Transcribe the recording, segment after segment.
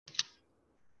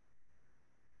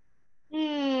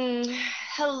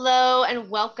Hello and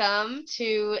welcome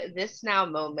to this now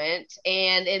moment.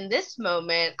 And in this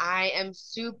moment, I am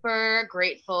super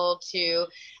grateful to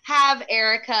have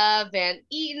Erica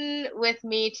VanEaton with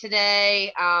me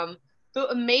today. The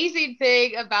amazing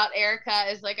thing about Erica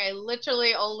is like I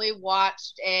literally only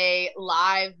watched a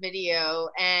live video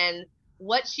and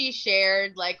what she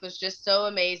shared like was just so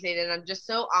amazing, and I'm just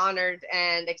so honored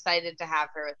and excited to have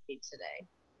her with me today.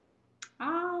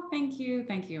 Oh, thank you.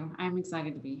 Thank you. I'm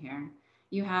excited to be here.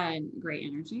 You had great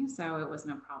energy, so it was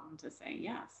no problem to say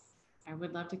yes. I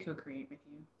would love to co create with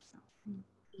you.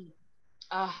 So,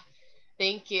 Ah,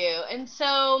 thank you. And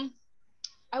so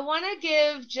I want to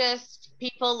give just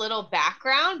people a little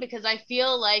background because I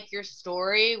feel like your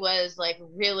story was like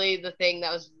really the thing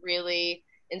that was really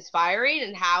inspiring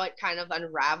and how it kind of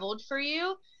unraveled for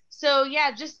you. So,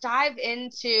 yeah, just dive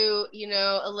into,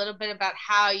 a little bit about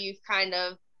how you've kind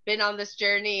of been on this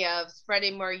journey of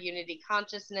spreading more unity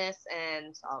consciousness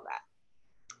and all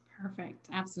that. perfect.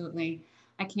 Absolutely.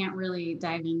 I can't really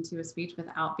dive into a speech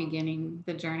without beginning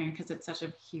the journey because it's such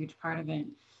a huge part of it.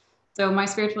 So, my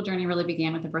spiritual journey really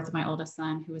began with the birth of my oldest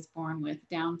son, who was born with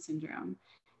Down syndrome,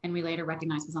 and we later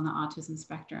recognized was on the autism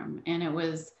spectrum. And it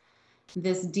was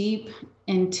this deep,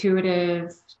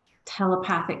 intuitive,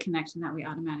 telepathic connection that we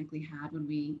automatically had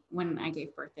when I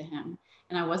gave birth to him.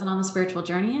 And I wasn't on the spiritual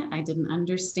journey yet. I didn't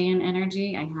understand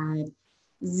energy. I had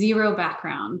zero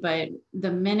background, but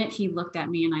the minute he looked at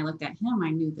me and I looked at him, I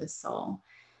knew this soul.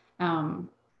 Um,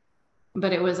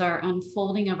 but it was our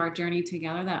unfolding of our journey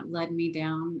together that led me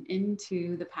down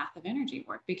into the path of energy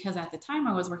work, because at the time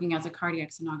I was working as a cardiac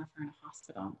sonographer in a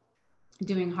hospital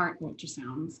doing heart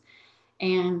ultrasounds.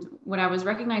 And what I was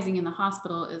recognizing in the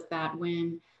hospital is that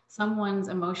when someone's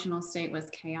emotional state was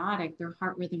chaotic, their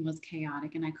heart rhythm was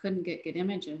chaotic, and I couldn't get good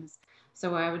images.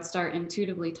 So I would start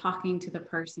intuitively talking to the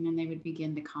person, and they would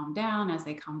begin to calm down. As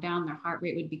they calm down, their heart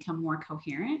rate would become more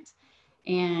coherent,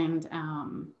 and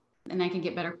I could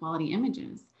get better quality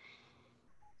images.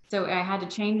 So I had to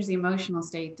change the emotional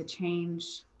state to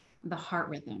change the heart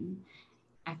rhythm.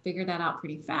 I figured that out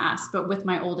pretty fast. But with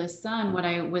my oldest son, what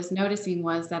I was noticing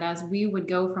was that as we would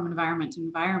go from environment to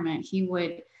environment, he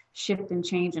would shift and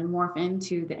change and morph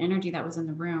into the energy that was in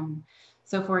the room.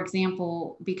 So, for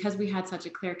example, because we had such a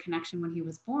clear connection when he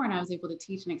was born, I was able to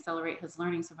teach and accelerate his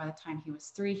learning. So, by the time he was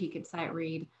 3, he could sight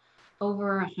read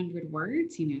over 100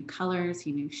 words. He knew colors,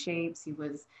 he knew shapes, he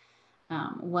was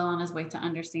well on his way to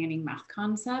understanding math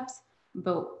concepts.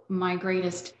 But my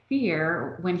greatest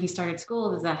fear when he started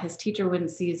school is that his teacher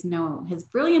wouldn't see his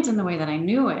brilliance in the way that I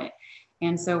knew it.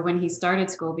 And so when he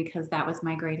started school, because that was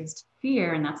my greatest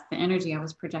fear, and that's the energy I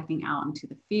was projecting out into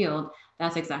the field,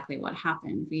 that's exactly what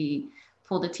happened. We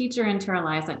pulled a teacher into our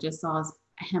lives that just saw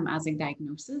him as a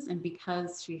diagnosis. And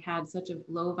because she had such a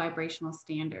low vibrational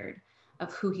standard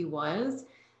of who he was,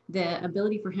 the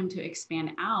ability for him to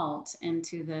expand out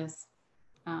into this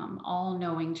all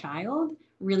knowing child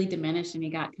really diminished, and he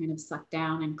got kind of sucked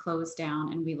down and closed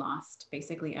down, and we lost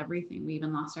basically everything. We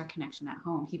even lost our connection at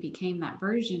home. He became that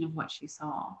version of what she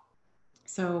saw.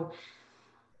 So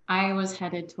I was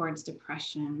headed towards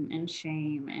depression and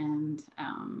shame, and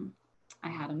I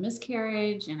had a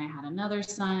miscarriage and I had another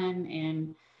son,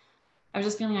 and I was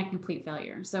just feeling like complete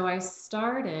failure. So I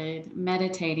started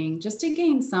meditating just to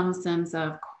gain some sense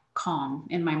of calm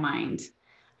in my mind.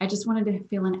 I just wanted to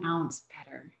feel an ounce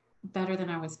better than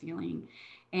I was feeling.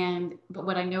 But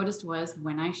what I noticed was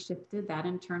when I shifted that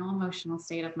internal emotional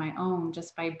state of my own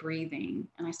just by breathing,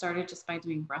 and I started just by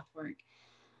doing breath work,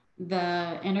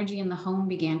 the energy in the home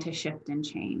began to shift and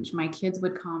change. My kids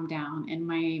would calm down, and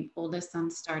my oldest son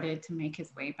started to make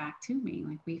his way back to me.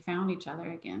 Like we found each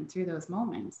other again through those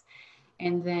moments.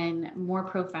 And then more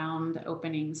profound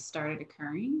openings started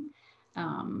occurring.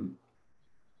 Um,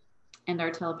 and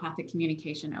our telepathic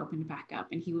communication opened back up,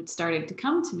 and he would started to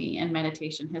come to me in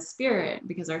meditation. His spirit,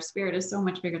 because our spirit is so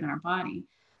much bigger than our body,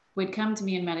 would come to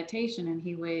me in meditation, and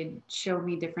he would show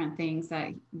me different things that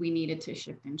we needed to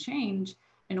shift and change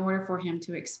in order for him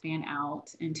to expand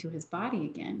out into his body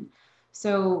again.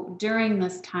 So during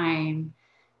this time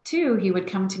too, he would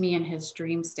come to me in his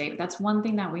dream state. That's one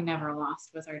thing that we never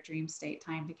lost, was our dream state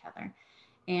time together.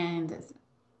 And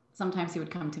sometimes he would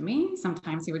come to me,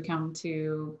 sometimes he would come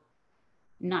to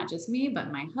not just me,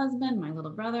 but my husband, my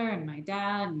little brother, and my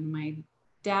dad,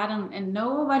 and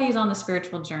nobody's on the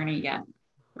spiritual journey yet,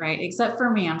 right? Except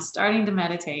for me. I'm starting to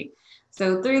meditate.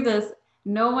 So through this,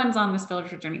 no one's on the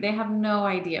spiritual journey. They have no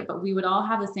idea, but we would all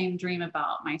have the same dream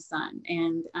about my son.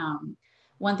 And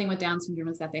one thing with Down syndrome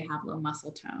is that they have low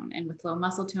muscle tone. And with low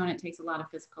muscle tone, it takes a lot of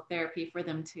physical therapy for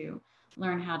them to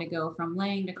learn how to go from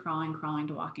laying to crawling, crawling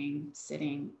to walking,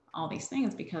 sitting, all these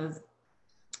things, because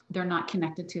they're not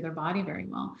connected to their body very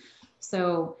well.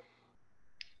 So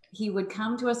he would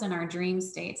come to us in our dream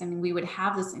states, and we would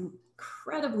have this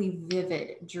incredibly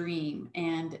vivid dream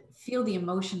and feel the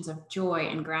emotions of joy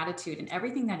and gratitude and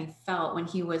everything that he felt when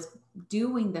he was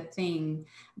doing the thing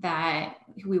that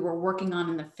we were working on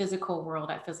in the physical world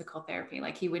at physical therapy.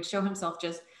 Like he would show himself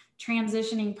just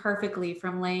transitioning perfectly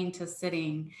from laying to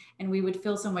sitting, and we would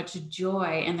feel so much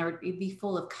joy, and there would be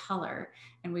full of color.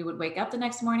 And we would wake up the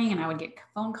next morning and I would get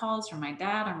phone calls from my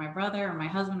dad or my brother or my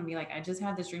husband and be like, I just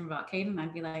had this dream about Caden.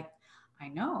 I'd be like, I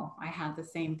know I had the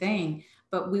same thing.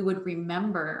 But we would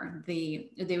remember they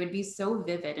would be so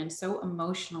vivid and so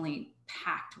emotionally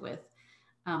packed with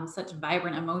such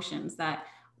vibrant emotions that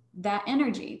that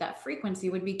energy, that frequency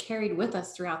would be carried with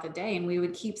us throughout the day. And we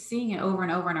would keep seeing it over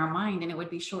and over in our mind. And it would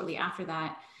be shortly after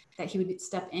that that he would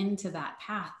step into that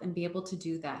path and be able to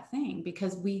do that thing,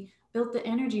 because we built the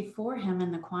energy for him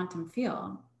in the quantum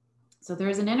field. So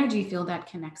there's an energy field that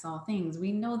connects all things.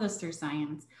 We know this through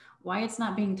science. Why it's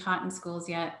not being taught in schools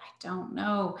yet, I don't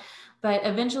know. But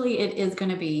eventually it is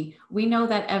going to be. We know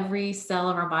that every cell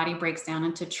of our body breaks down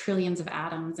into trillions of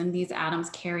atoms, and these atoms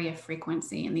carry a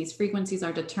frequency. And these frequencies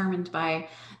are determined by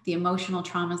the emotional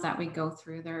traumas that we go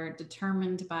through. They're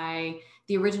determined by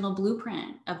the original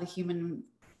blueprint of the human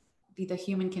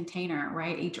container,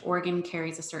 right? Each organ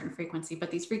carries a certain frequency, but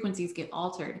these frequencies get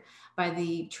altered by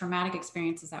the traumatic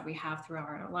experiences that we have throughout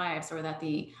our lives, or that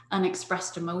the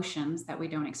unexpressed emotions that we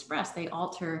don't express, they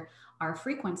alter our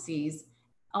frequencies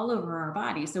all over our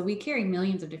body. So we carry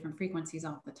millions of different frequencies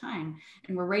all the time,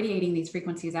 and we're radiating these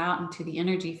frequencies out into the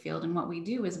energy field. And what we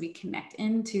do is we connect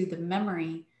into the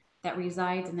memory that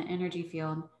resides in the energy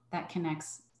field that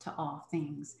connects to all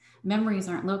things. Memories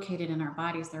aren't located in our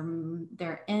bodies.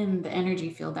 They're in the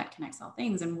energy field that connects all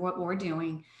things. And what we're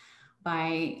doing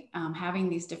by having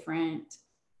these different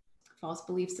false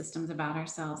belief systems about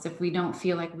ourselves, if we don't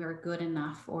feel like we're good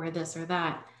enough or this or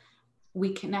that,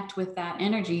 we connect with that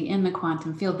energy in the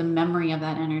quantum field, the memory of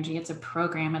that energy. It's a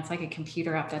program. It's like a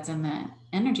computer app that's in the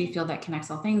energy field that connects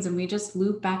all things. And we just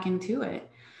loop back into it.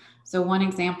 So one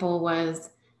example was,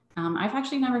 I've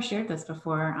actually never shared this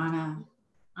before on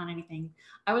anything.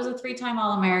 I was a 3-time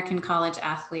All-American college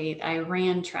athlete. I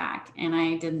ran track, and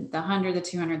I did the 100, the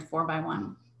 200, the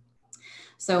 4x1.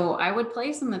 So I would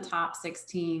place in the top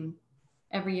 16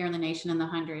 every year in the nation in the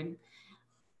 100,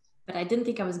 but I didn't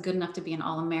think I was good enough to be an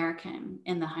All-American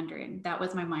in the 100. That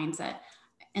was my mindset.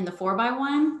 In the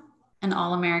 4x1, an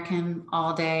All-American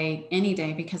all day, any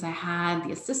day, because I had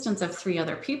the assistance of 3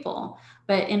 other people.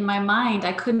 But in my mind,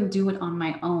 I couldn't do it on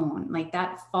my own. Like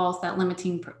that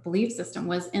limiting belief system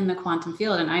was in the quantum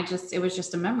field. And it was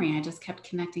just a memory. I just kept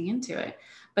connecting into it.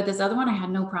 But this other one, I had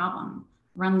no problem.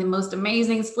 Run the most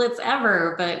amazing splits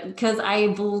ever, but because I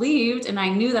believed and I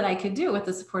knew that I could do it with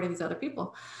the support of these other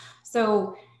people.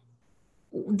 So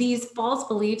these false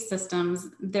belief systems,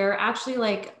 they're actually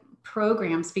like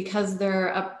programs, because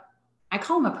I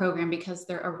call them a program because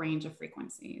they're a range of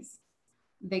frequencies.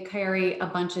 They carry a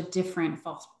bunch of different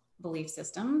false belief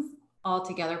systems all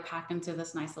together packed into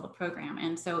this nice little program.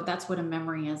 And so that's what a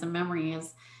memory is. A memory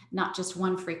is not just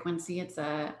one frequency, it's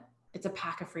a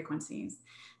pack of frequencies.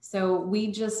 So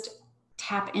we just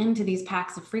tap into these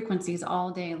packs of frequencies all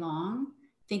day long,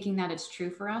 thinking that it's true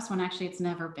for us, when actually it's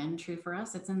never been true for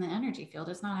us. It's in the energy field.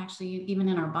 It's not actually even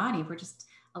in our body. We're just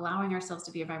allowing ourselves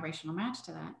to be a vibrational match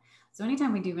to that. So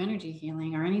anytime we do energy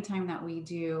healing, or anytime that we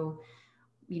do,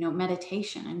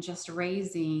 meditation and just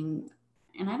raising,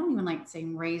 and I don't even like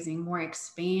saying raising, more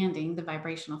expanding the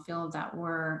vibrational field that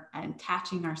we're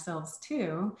attaching ourselves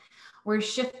to, we're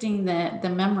shifting the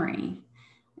memory.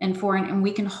 And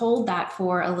we can hold that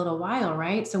for a little while,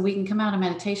 right? So we can come out of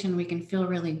meditation, we can feel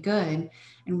really good,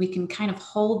 and we can kind of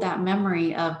hold that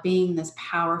memory of being this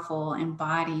powerful,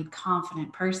 embodied,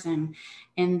 confident person.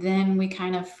 And then we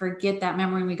kind of forget that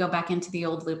memory and we go back into the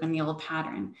old loop and the old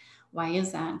pattern. Why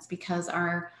is that? It's because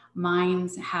our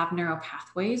minds have neural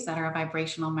pathways that are a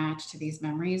vibrational match to these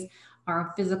memories.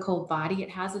 Our physical body, it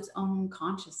has its own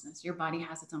consciousness. Your body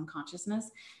has its own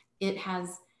consciousness. It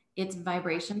has its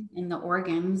vibration in the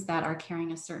organs that are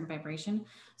carrying a certain vibration.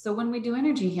 So when we do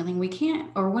energy healing, we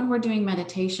can't, or when we're doing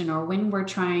meditation, or when we're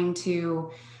trying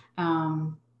to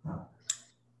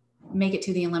make it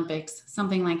to the Olympics,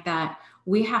 something like that,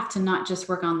 we have to not just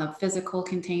work on the physical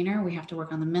container, we have to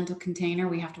work on the mental container,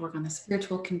 we have to work on the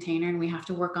spiritual container, and we have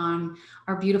to work on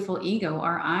our beautiful ego,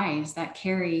 our eyes that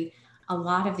carry a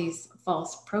lot of these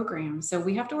false programs. So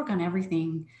we have to work on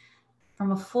everything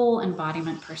from a full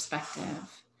embodiment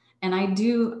perspective. And I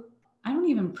do I don't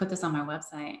even put this on my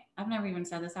website. I've never even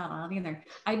said this out loud either.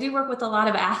 I do work with a lot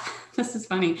of this is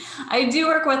funny. I do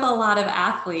work with a lot of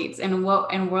athletes, and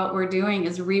what we're doing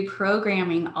is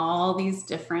reprogramming all these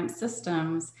different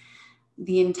systems,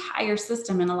 the entire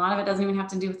system. And a lot of it doesn't even have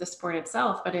to do with the sport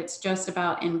itself, but it's just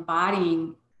about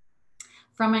embodying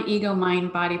from an ego,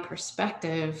 mind, body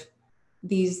perspective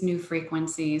these new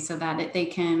frequencies so that they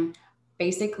can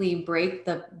basically break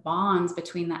the bonds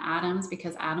between the atoms,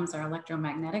 because atoms are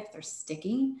electromagnetic, they're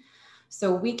sticky.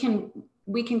 So we can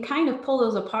kind of pull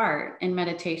those apart in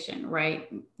meditation,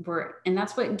 right? And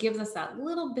that's what gives us that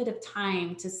little bit of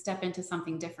time to step into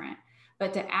something different.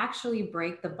 But to actually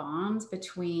break the bonds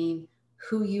between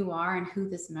who you are and who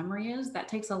this memory is, that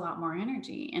takes a lot more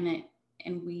energy.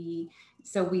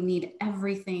 We need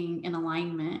everything in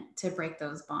alignment to break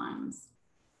those bonds.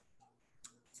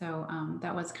 So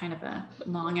that was kind of a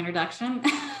long introduction.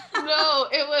 No,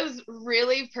 it was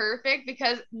really perfect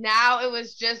because now it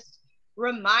was just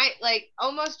like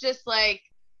almost just like,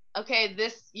 okay,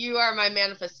 this, you are my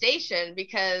manifestation.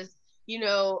 Because,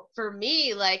 for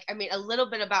me, like, I mean, a little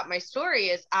bit about my story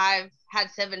is I've had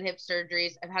 7 hip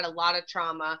surgeries, I've had a lot of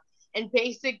trauma. And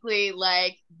basically,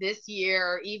 like, this year,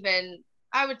 or even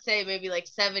I would say maybe like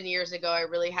 7 years ago, I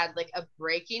really had like a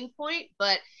breaking point.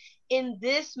 But in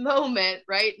this moment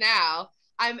right now,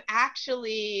 I'm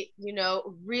actually,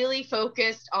 really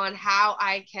focused on how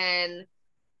I can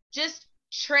just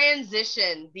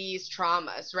transition these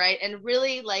traumas, right? And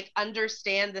really like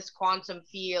understand this quantum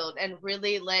field, and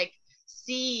really like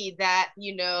see that,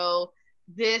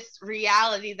 this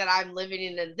reality that I'm living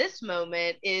in this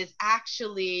moment is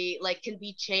actually like can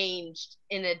be changed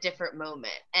in a different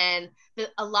moment. And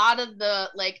a lot of the,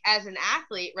 like, as an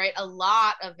athlete, right, a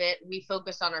lot of it we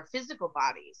focus on our physical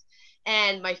bodies,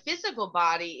 and my physical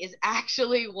body is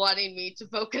actually wanting me to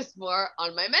focus more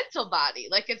on my mental body.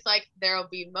 Like, it's like there'll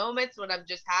be moments when I'm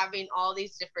just having all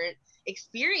these different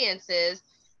experiences.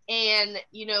 And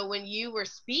when you were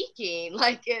speaking,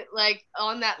 like, it, like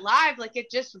on that live, like, it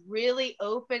just really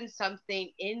opened something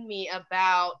in me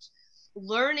about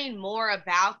learning more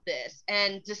about this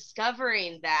and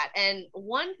discovering that. And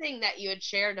one thing that you had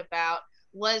shared about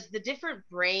was the different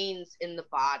brains in the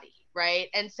body, right?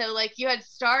 And so, like, you had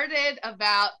started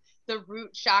about the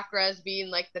root chakras being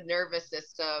like the nervous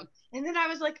system. And then I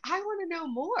was like, I want to know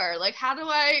more. Like, how do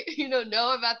I,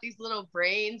 know about these little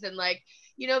brains? And, like,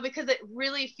 because it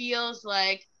really feels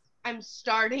like I'm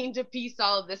starting to piece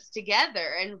all of this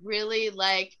together and really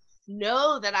like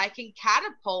know that I can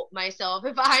catapult myself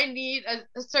if I need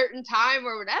a certain time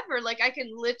or whatever. Like, I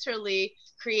can literally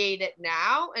create it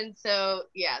now. And so,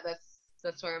 yeah,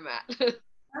 that's where I'm at.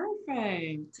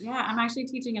 Perfect. Yeah, I'm actually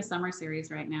teaching a summer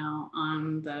series right now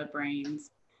on the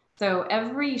brains. So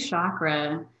every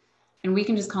chakra, and we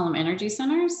can just call them energy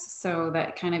centers, so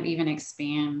that kind of even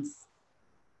expands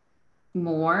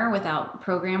more without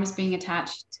programs being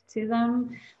attached to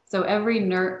them. So every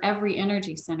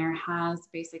energy center has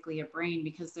basically a brain,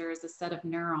 because there is a set of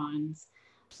neurons.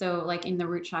 So like in the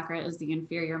root chakra is the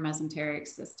inferior mesenteric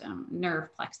system,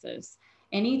 nerve plexus.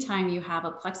 Anytime you have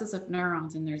a plexus of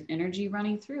neurons and there's energy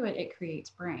running through it, it creates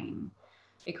brain.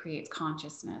 It creates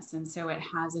consciousness. And so it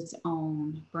has its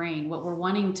own brain. What we're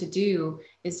wanting to do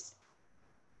is,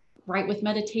 right, with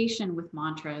meditation, with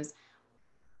mantras,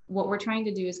 what we're trying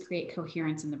to do is create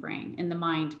coherence in the brain, in the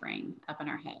mind brain up in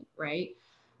our head, right?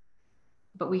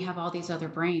 But we have all these other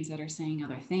brains that are saying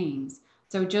other things.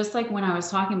 So just like when I was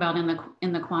talking about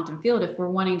in the quantum field, if we're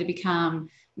wanting to become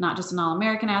not just an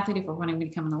all-American athlete, if we're wanting to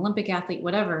become an Olympic athlete,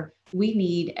 whatever, we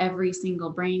need every single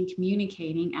brain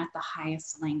communicating at the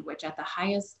highest language, at the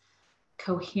highest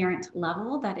coherent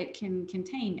level that it can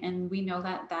contain. And we know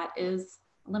that that is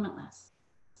limitless.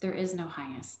 There is no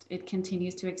highest. It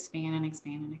continues to expand and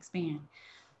expand and expand.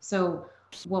 So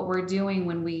what we're doing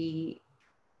when we,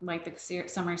 like the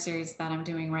summer series that I'm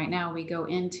doing right now, we go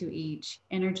into each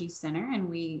energy center and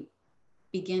we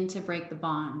begin to break the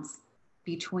bonds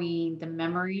between the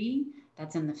memory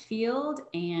that's in the field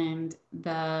and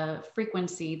the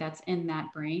frequency that's in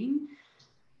that brain,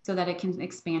 so that it can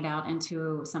expand out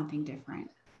into something different.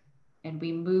 And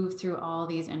we move through all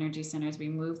these energy centers, we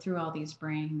move through all these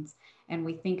brains, and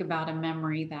we think about a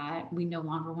memory that we no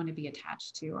longer want to be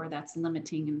attached to, or that's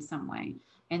limiting in some way.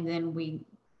 And then we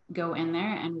go in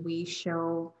there and we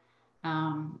show,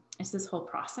 it's this whole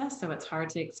process, so it's hard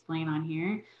to explain on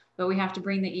here, but we have to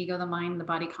bring the ego, the mind, the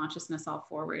body consciousness all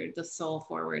forward, the soul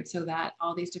forward, so that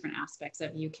all these different aspects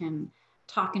of you can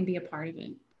talk and be a part of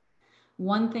it.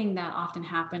 One thing that often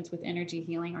happens with energy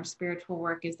healing or spiritual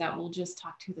work is that we'll just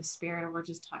talk to the spirit, or we'll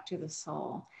just talk to the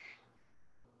soul,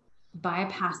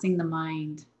 bypassing the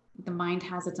mind. The mind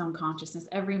has its own consciousness.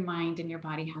 Every mind in your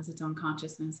body has its own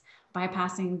consciousness.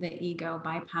 Bypassing the ego,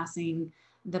 bypassing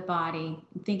the body,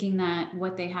 thinking that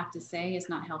what they have to say is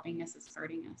not helping us, it's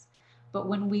hurting us. But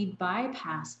when we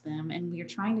bypass them and we are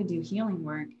trying to do healing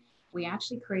work, we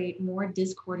actually create more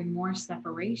discord and more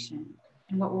separation.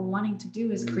 And what we're wanting to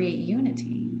do is create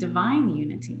unity, divine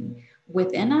unity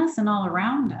within us and all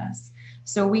around us.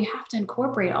 So we have to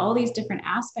incorporate all these different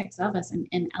aspects of us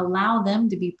and allow them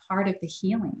to be part of the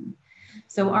healing.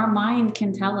 So our mind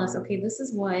can tell us, okay, this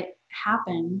is what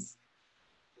happens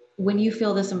when you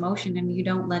feel this emotion and you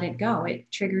don't let it go. It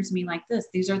triggers me like this.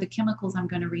 These are the chemicals I'm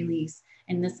going to release.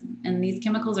 And these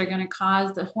chemicals are going to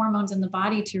cause the hormones in the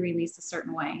body to release a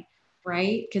certain way,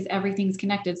 right? Because everything's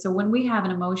connected. So when we have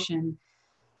an emotion,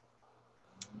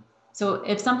 so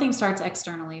if something starts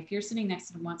externally, if you're sitting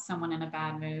next to someone in a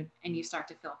bad mood and you start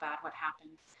to feel bad, what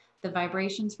happens? The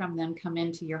vibrations from them come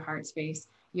into your heart space.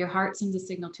 Your heart sends a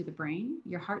signal to the brain.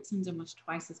 Your heart sends almost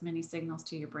twice as many signals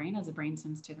to your brain as the brain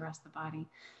sends to the rest of the body.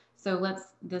 So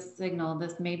this signal,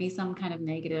 this may be some kind of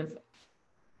negative.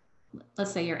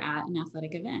 Let's say you're at an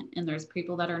athletic event and there's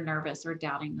people that are nervous or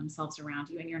doubting themselves around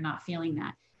you and you're not feeling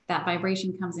that. That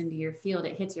vibration comes into your field,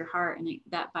 it hits your heart, and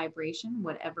that vibration,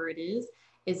 whatever it is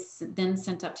then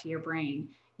sent up to your brain.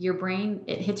 Your brain,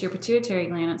 it hits your pituitary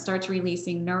gland, it starts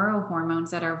releasing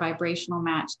neurohormones that are vibrational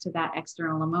match to that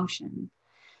external emotion.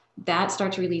 That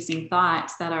starts releasing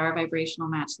thoughts that are a vibrational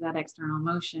match to that external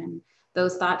emotion.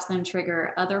 Those thoughts then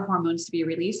trigger other hormones to be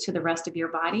released to the rest of your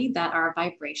body that are a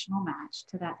vibrational match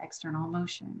to that external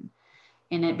emotion.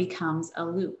 And it becomes a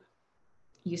loop.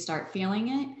 You start feeling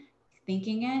it,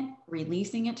 thinking it,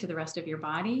 releasing it to the rest of your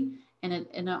body, and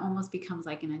it almost becomes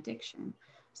like an addiction.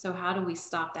 So, how do we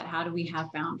stop that? How do we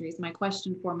have boundaries? My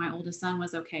question for my oldest son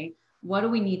was, okay, what do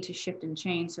we need to shift and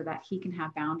change so that he can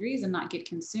have boundaries and not get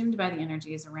consumed by the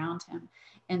energies around him?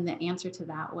 And the answer to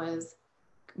that was,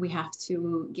 we have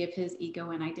to give his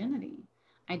ego an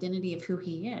identity of who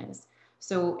he is.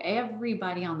 So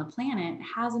everybody on the planet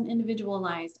has an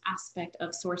individualized aspect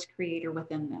of source creator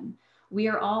within them. We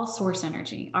are all source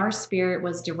energy. Our spirit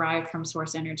was derived from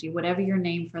source energy. Whatever your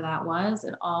name for that was,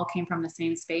 it all came from the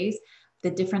same space. The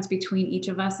difference between each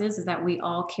of us is that we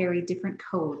all carry different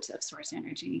codes of source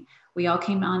energy. We all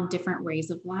came on different rays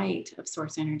of light of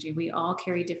source energy. We all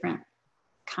carry different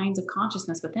kinds of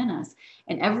consciousness within us.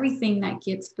 And everything that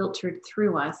gets filtered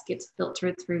through us gets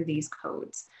filtered through these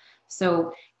codes.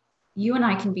 So you and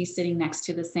I can be sitting next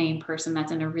to the same person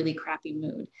that's in a really crappy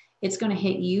mood. It's going to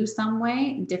hit you some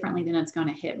way differently than it's going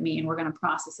to hit me. And we're going to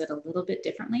process it a little bit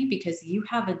differently because you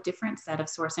have a different set of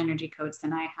source energy codes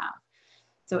than I have.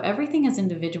 So everything is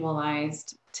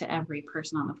individualized to every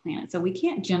person on the planet. So we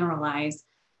can't generalize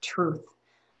truth.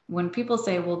 When people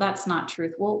say, well, that's not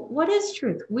truth. Well, what is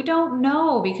truth? We don't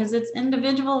know because it's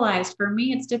individualized. For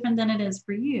me, it's different than it is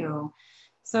for you.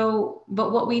 So,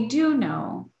 but what we do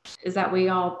know is that we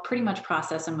all pretty much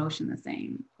process emotion the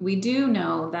same. We do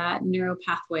know that neural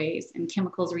pathways and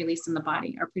chemicals released in the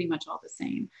body are pretty much all the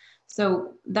same.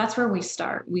 So that's where we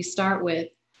start. We start with,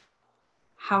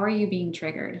 how are you being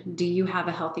triggered? Do you have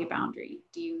a healthy boundary?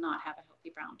 Do you not have a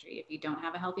healthy boundary? If you don't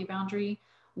have a healthy boundary,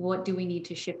 what do we need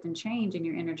to shift and change in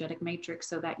your energetic matrix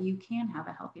so that you can have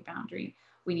a healthy boundary?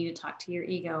 We need to talk to your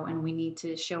ego and we need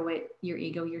to show it, your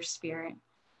ego, your spirit,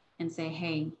 and say,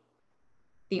 hey,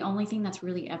 the only thing that's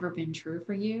really ever been true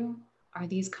for you are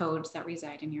these codes that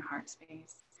reside in your heart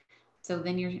space. So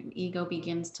then your ego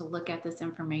begins to look at this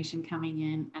information coming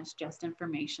in as just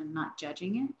information, not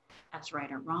judging it as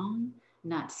right or wrong,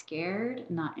 not scared,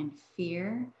 not in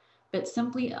fear, but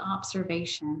simply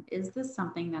observation. Is this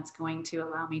something that's going to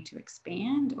allow me to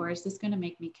expand, or is this going to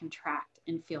make me contract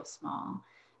and feel small?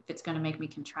 If it's going to make me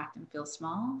contract and feel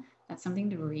small, that's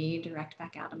something to redirect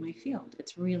back out of my field.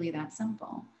 It's really that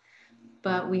simple.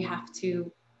 But we have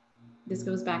to, this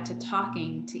goes back to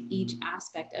talking to each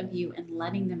aspect of you and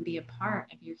letting them be a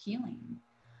part of your healing.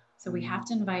 So we have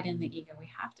to invite in the ego, we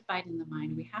have to invite in the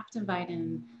mind, we have to invite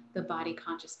in the body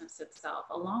consciousness itself,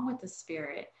 along with the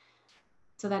spirit,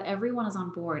 so that everyone is on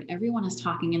board, everyone is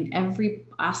talking, and every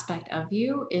aspect of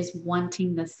you is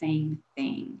wanting the same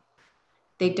thing.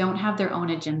 They don't have their own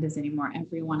agendas anymore.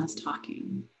 Everyone is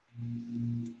talking.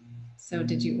 So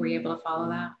were you able to follow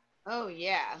that? Oh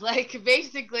yeah, like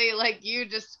basically like you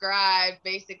described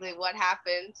basically what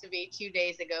happened to me 2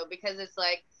 days ago, because it's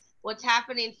like what's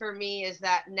happening for me is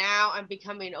that now I'm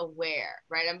becoming aware,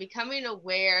 right? I'm becoming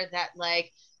aware that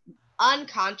like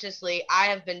unconsciously I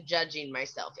have been judging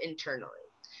myself internally.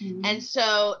 Mm-hmm. And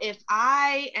so if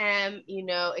I am,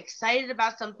 excited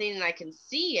about something and I can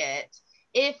see it,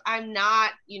 if I'm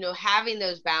not, having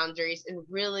those boundaries and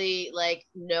really like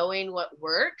knowing what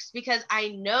works, because I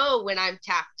know when I'm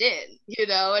tapped in,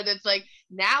 and it's like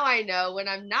now I know when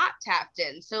I'm not tapped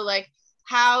in. So like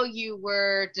how you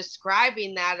were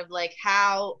describing that of like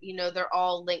how, they're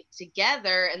all linked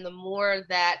together, and the more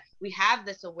that we have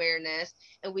this awareness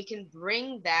and we can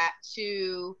bring that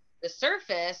to the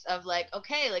surface of like,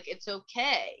 okay, like it's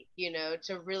okay,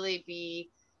 to really be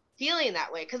feeling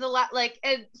that way. Because a lot, like,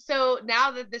 and so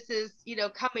now that this is,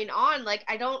 coming on, like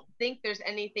I don't think there's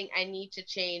anything I need to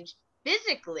change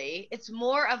physically. It's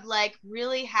more of like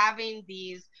really having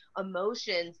these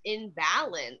emotions in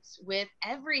balance with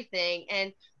everything,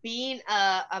 and being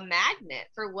a magnet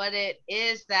for what it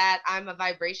is that I'm a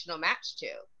vibrational match to,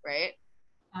 right?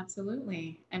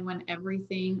 Absolutely. And when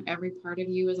everything, every part of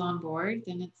you is on board,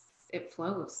 then it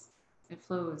flows. It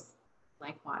flows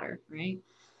like water, right?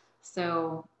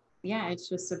 So, yeah, it's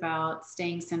just about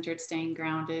staying centered, staying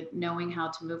grounded, knowing how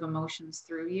to move emotions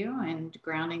through you and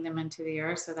grounding them into the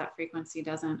earth so that frequency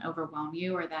doesn't overwhelm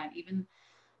you, or that even,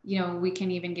 we can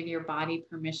even give your body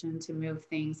permission to move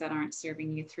things that aren't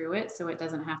serving you through it so it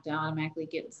doesn't have to automatically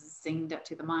get zinged up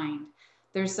to the mind.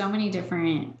 There's so many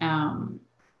different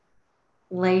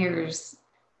layers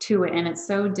to it, and it's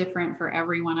so different for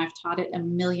everyone. I've taught it a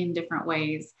million different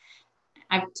ways.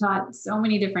 I've taught so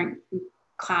many different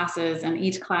classes, and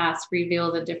each class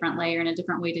reveals a different layer and a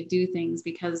different way to do things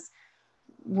because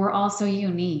we're all so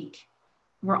unique.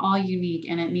 We're all unique,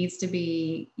 and it needs to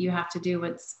be, you have to do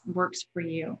what works for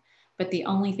you. But the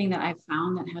only thing that I've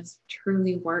found that has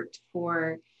truly worked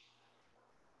for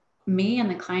me and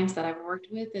the clients that I've worked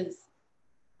with is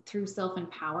through self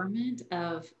empowerment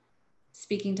of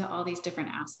speaking to all these different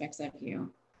aspects of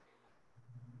you.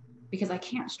 Because I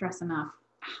can't stress enough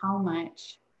how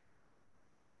much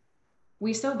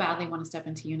we so badly want to step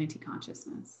into unity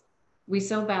consciousness. We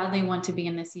so badly want to be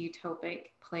in this utopic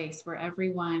place where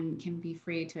everyone can be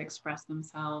free to express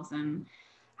themselves and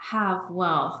have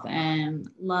wealth and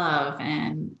love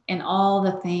and all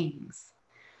the things.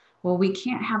 Well, we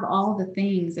can't have all the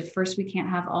things if first we can't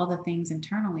have all the things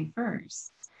internally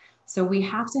first. So we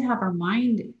have to have our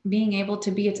mind being able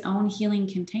to be its own healing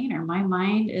container. My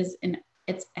mind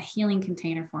it's a healing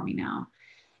container for me now.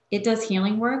 It does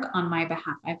healing work on my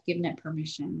behalf. I've given it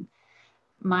permission.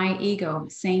 My ego,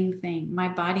 same thing. My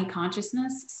body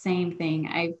consciousness, same thing.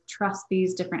 I trust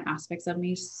these different aspects of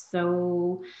me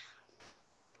so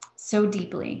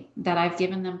deeply that I've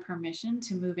given them permission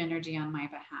to move energy on my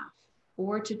behalf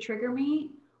or to trigger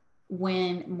me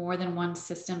when more than one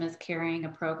system is carrying a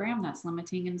program that's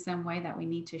limiting in some way that we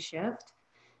need to shift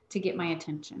to get my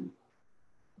attention.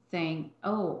 Saying,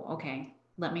 oh, okay,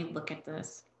 let me look at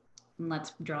this and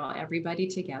let's draw everybody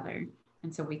together.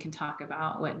 And so we can talk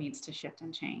about what needs to shift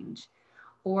and change.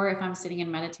 Or if I'm sitting in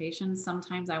meditation,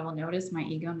 sometimes I will notice my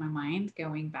ego and my mind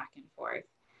going back and forth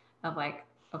of like,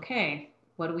 okay,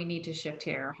 what do we need to shift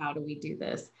here? How do we do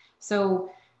this?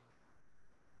 So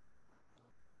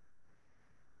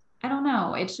I don't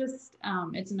know. It's just,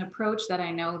 it's an approach that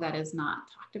I know that is not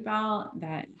talked about,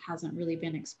 that hasn't really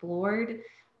been explored.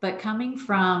 But coming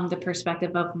from the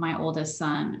perspective of my oldest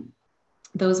son,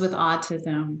 those with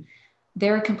autism,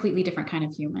 they're a completely different kind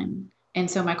of human. And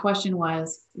so my question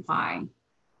was, why?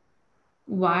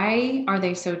 Why are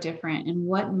they so different? And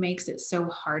what makes it so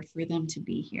hard for them to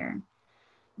be here?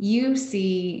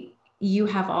 You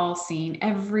have all seen,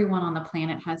 everyone on the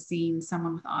planet has seen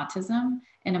someone with autism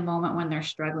in a moment when they're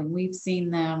struggling. We've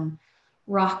seen them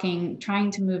rocking,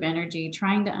 trying to move energy,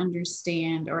 trying to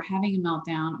understand, or having a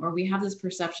meltdown, or we have these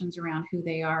perceptions around who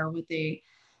they are, what they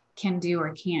can do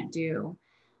or can't do.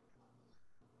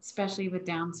 Especially with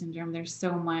Down syndrome, there's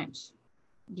so much,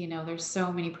 there's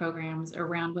so many programs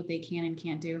around what they can and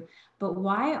can't do. But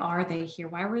why are they here?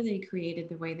 Why were they created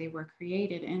the way they were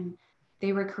created? And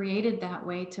they were created that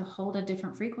way to hold a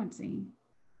different frequency.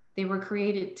 They were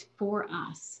created for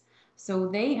us. So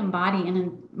they embody,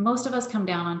 and most of us come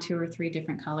down on 2 or 3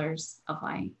 different colors of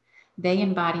light. They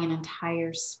embody an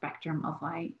entire spectrum of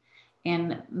light,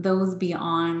 and those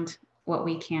beyond what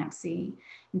we can't see.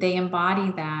 They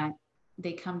embody that.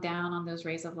 They come down on those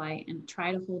rays of light and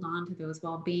try to hold on to those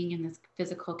while being in this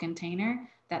physical container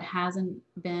that hasn't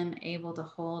been able to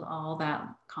hold all that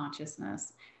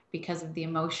consciousness because of the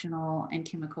emotional and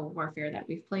chemical warfare that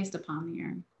we've placed upon the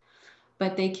earth.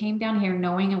 But they came down here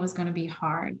knowing it was going to be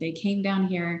hard. They came down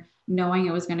here knowing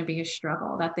it was going to be a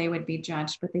struggle, that they would be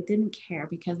judged, but they didn't care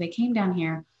because they came down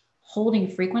here holding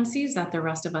frequencies that the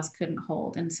rest of us couldn't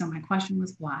hold. And so my question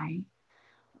was, why?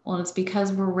 Well, it's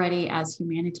because we're ready as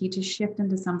humanity to shift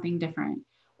into something different.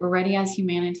 We're ready as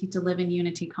humanity to live in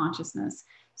unity consciousness,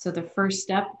 So the first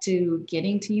step to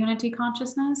getting to unity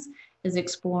consciousness is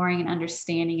exploring and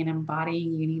understanding and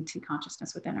embodying unity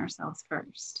consciousness within ourselves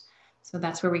first. So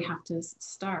that's where we have to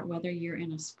start. Whether you're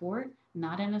in a sport,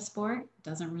 not in a sport,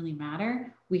 doesn't really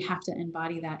matter. We have to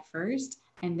embody that first,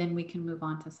 and then we can move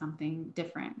on to something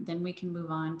different. Then we can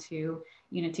move on to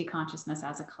unity consciousness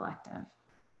as a collective.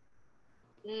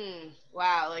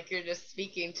 Wow, like you're just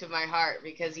speaking to my heart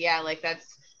because yeah, like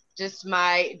that's just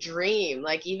my dream.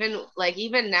 Like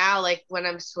even now, like when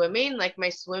I'm swimming, like my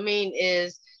swimming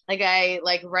is like I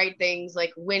like write things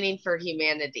like winning for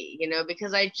humanity,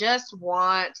 because I just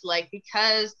want like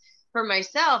because for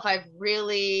myself, I've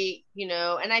really,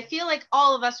 and I feel like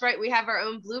all of us, right, we have our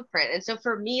own blueprint. And so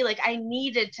for me, like I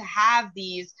needed to have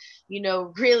these,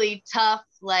 really tough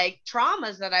like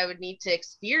traumas that I would need to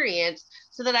experience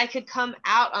so that I could come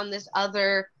out on this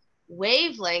other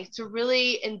wavelength to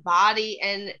really embody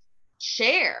and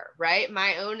share, right,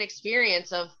 my own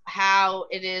experience of how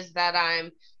it is that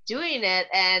I'm doing it.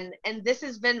 And this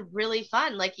has been really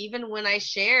fun. Like even when I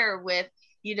share with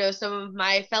some of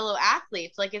my fellow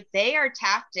athletes, like if they are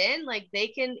tapped in, like they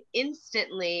can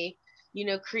instantly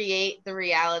create the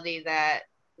reality that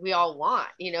we all want.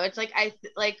 It's like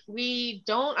like we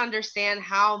don't understand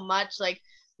how much like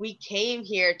we came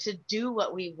here to do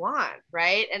what we want,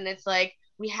 right? And it's like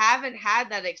we haven't had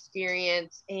that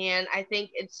experience, and I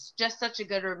think it's just such a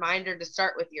good reminder to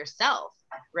start with yourself,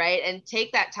 right? And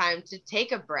take that time to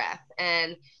take a breath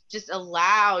and just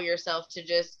allow yourself to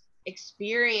just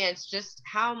experience just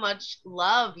how much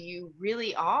love you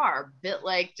really are, but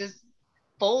like just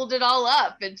fold it all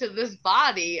up into this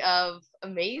body of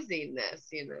amazingness.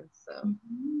 So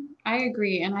I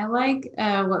agree. And I like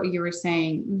what you were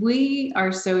saying. We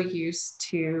are so used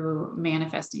to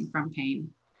manifesting from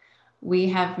pain. We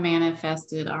have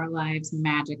manifested our lives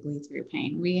magically through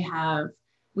pain.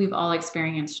 We've all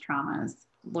experienced traumas.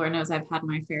 Lord knows I've had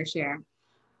my fair share,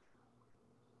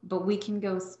 but we can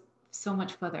go so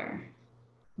much further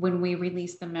when we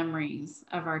release the memories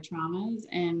of our traumas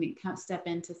and step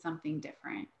into something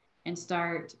different and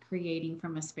start creating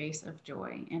from a space of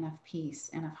joy and of peace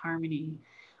and of harmony.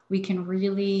 We can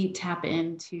really tap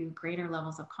into greater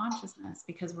levels of consciousness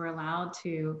because we're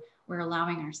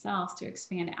allowing ourselves to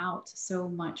expand out so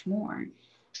much more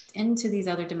into these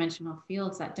other dimensional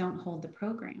fields that don't hold the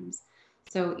programs.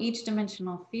 So each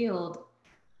dimensional field,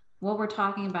 what we're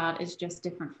talking about is just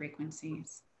different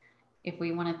frequencies. If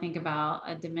we want to think about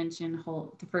a dimension,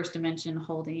 the first dimension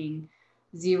holding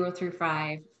 0 through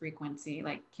 5 frequency,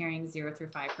 like carrying 0 through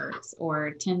 5 hertz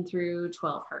or 10 through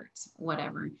 12 hertz,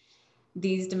 whatever.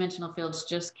 These dimensional fields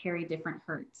just carry different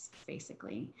hertz,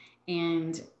 basically.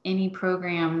 And any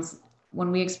programs,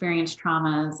 when we experience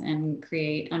traumas and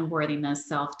create unworthiness,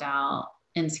 self-doubt,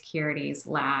 insecurities,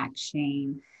 lack,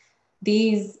 shame,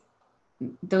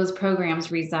 those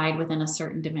programs reside within a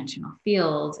certain dimensional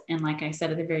field. And like I said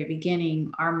at the very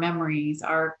beginning, our memories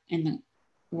are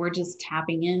we're just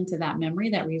tapping into that memory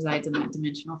that resides in that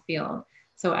dimensional field.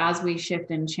 So as we shift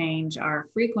and change our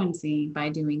frequency by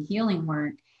doing healing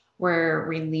work, we're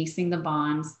releasing the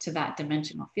bonds to that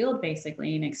dimensional field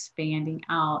basically and expanding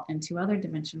out into other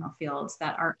dimensional fields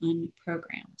that are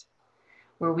unprogrammed,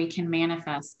 where we can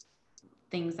manifest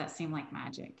things that seem like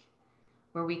magic,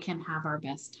 where we can have our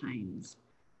best times.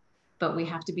 But we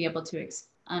have to be able to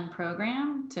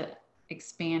unprogram to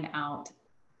expand out.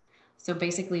 So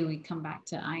basically, we come back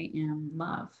to I am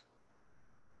love.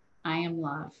 I am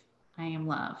love. I am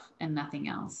love and nothing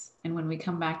else. And when we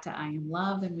come back to I am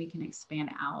love, then we can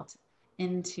expand out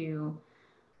into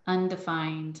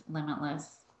undefined,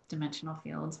 limitless dimensional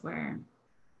fields where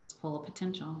it's full of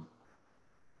potential.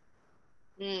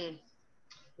 mm,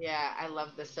 yeah, I love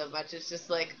this so much. It's just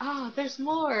like, oh, there's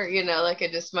more, like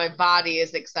it just, my body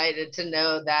is excited to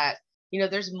know that,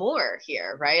 there's more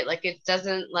here, right? Like it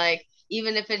doesn't like,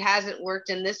 even if it hasn't worked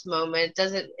in this moment, it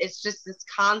doesn't, it's just this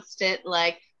constant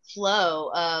like flow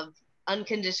of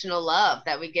unconditional love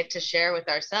that we get to share with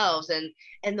ourselves. And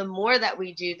the more that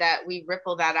we do that, we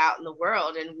ripple that out in the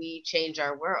world and we change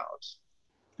our world. So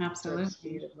it's Absolutely.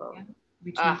 beautiful. Yeah.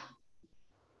 We change. Ah,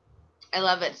 I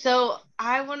love it. So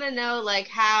I want to know, like,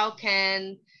 how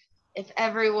can, if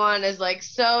everyone is like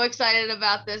so excited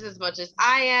about this as much as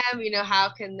I am, how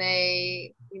can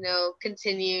they,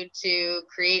 continue to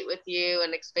create with you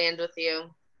and expand with you?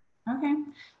 Okay.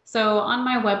 So on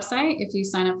my website, if you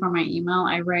sign up for my email,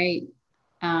 I write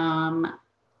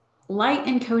light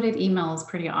encoded emails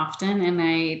pretty often. And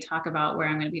I talk about where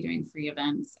I'm going to be doing free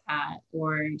events at,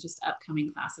 or just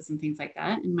upcoming classes and things like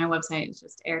that. And my website is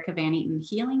just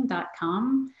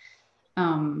ericavanEatonhealing.com.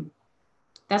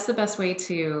 That's the best way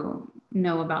to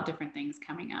know about different things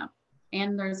coming up.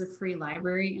 And there's a free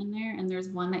library in there, and there's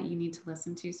one that you need to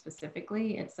listen to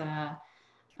specifically. It's a,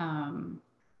 I'm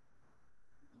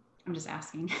just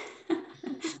asking.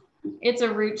 It's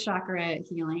a root chakra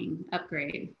healing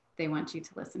upgrade they want you to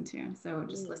listen to. So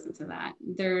just listen to that.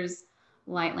 There's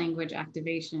light language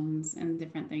activations and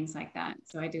different things like that.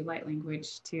 So I do light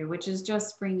language too, which is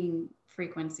just bringing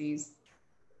frequencies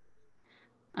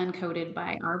uncoded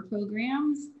by our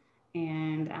programs,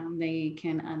 and they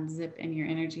can unzip in your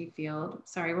energy field.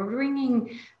 Sorry, we're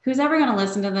bringing, who's ever going to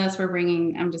listen to this, we're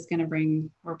bringing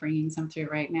some through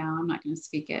right now. I'm not going to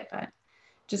speak it, but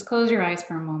just close your eyes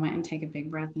for a moment and take a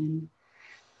big breath in.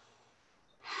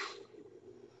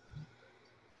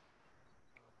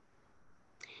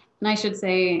 And I should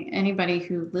say, anybody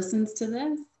who listens to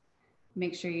this,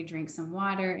 make sure you drink some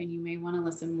water, and you may want to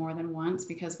listen more than once,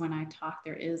 because when I talk,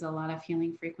 there is a lot of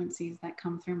healing frequencies that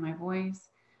come through my voice.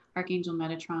 Archangel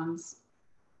Metatron's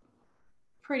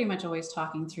pretty much always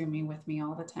talking through me with me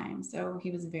all the time. So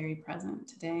he was very present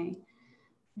today.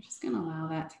 We're just going to allow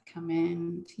that to come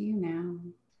in to you now.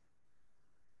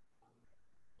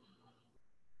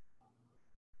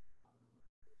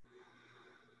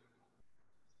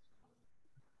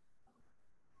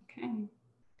 Okay.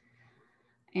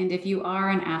 And if you are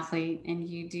an athlete and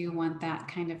you do want that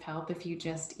kind of help, if you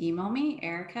just email me,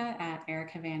 Erica at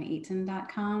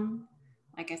ericavaneaton.com.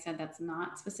 Like I said, that's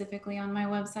not specifically on my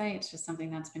website. It's just something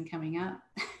that's been coming up.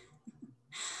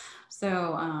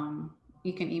 So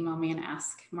you can email me and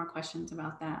ask more questions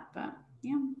about that. But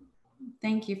yeah,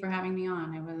 thank you for having me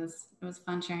on. It was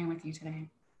fun sharing with you today.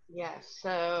 Yes,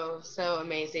 so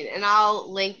amazing. And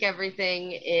I'll link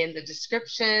everything in the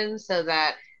description so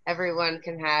that everyone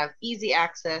can have easy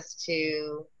access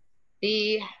to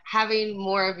be having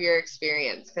more of your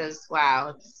experience, because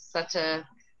wow, it's such a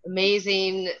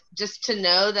amazing just to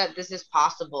know that this is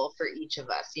possible for each of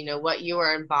us. You know, what you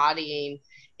are embodying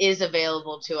is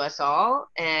available to us all,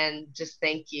 and just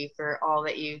thank you for all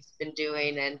that you've been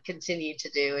doing and continue to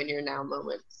do in your now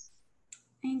moments.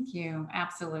 Thank you.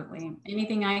 Absolutely.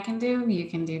 Anything I can do, you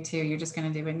can do too. You're just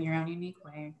going to do it in your own unique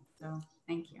way. So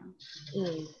thank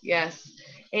you. Yes.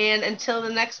 And until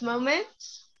the next moment,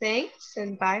 thanks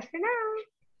and bye for now.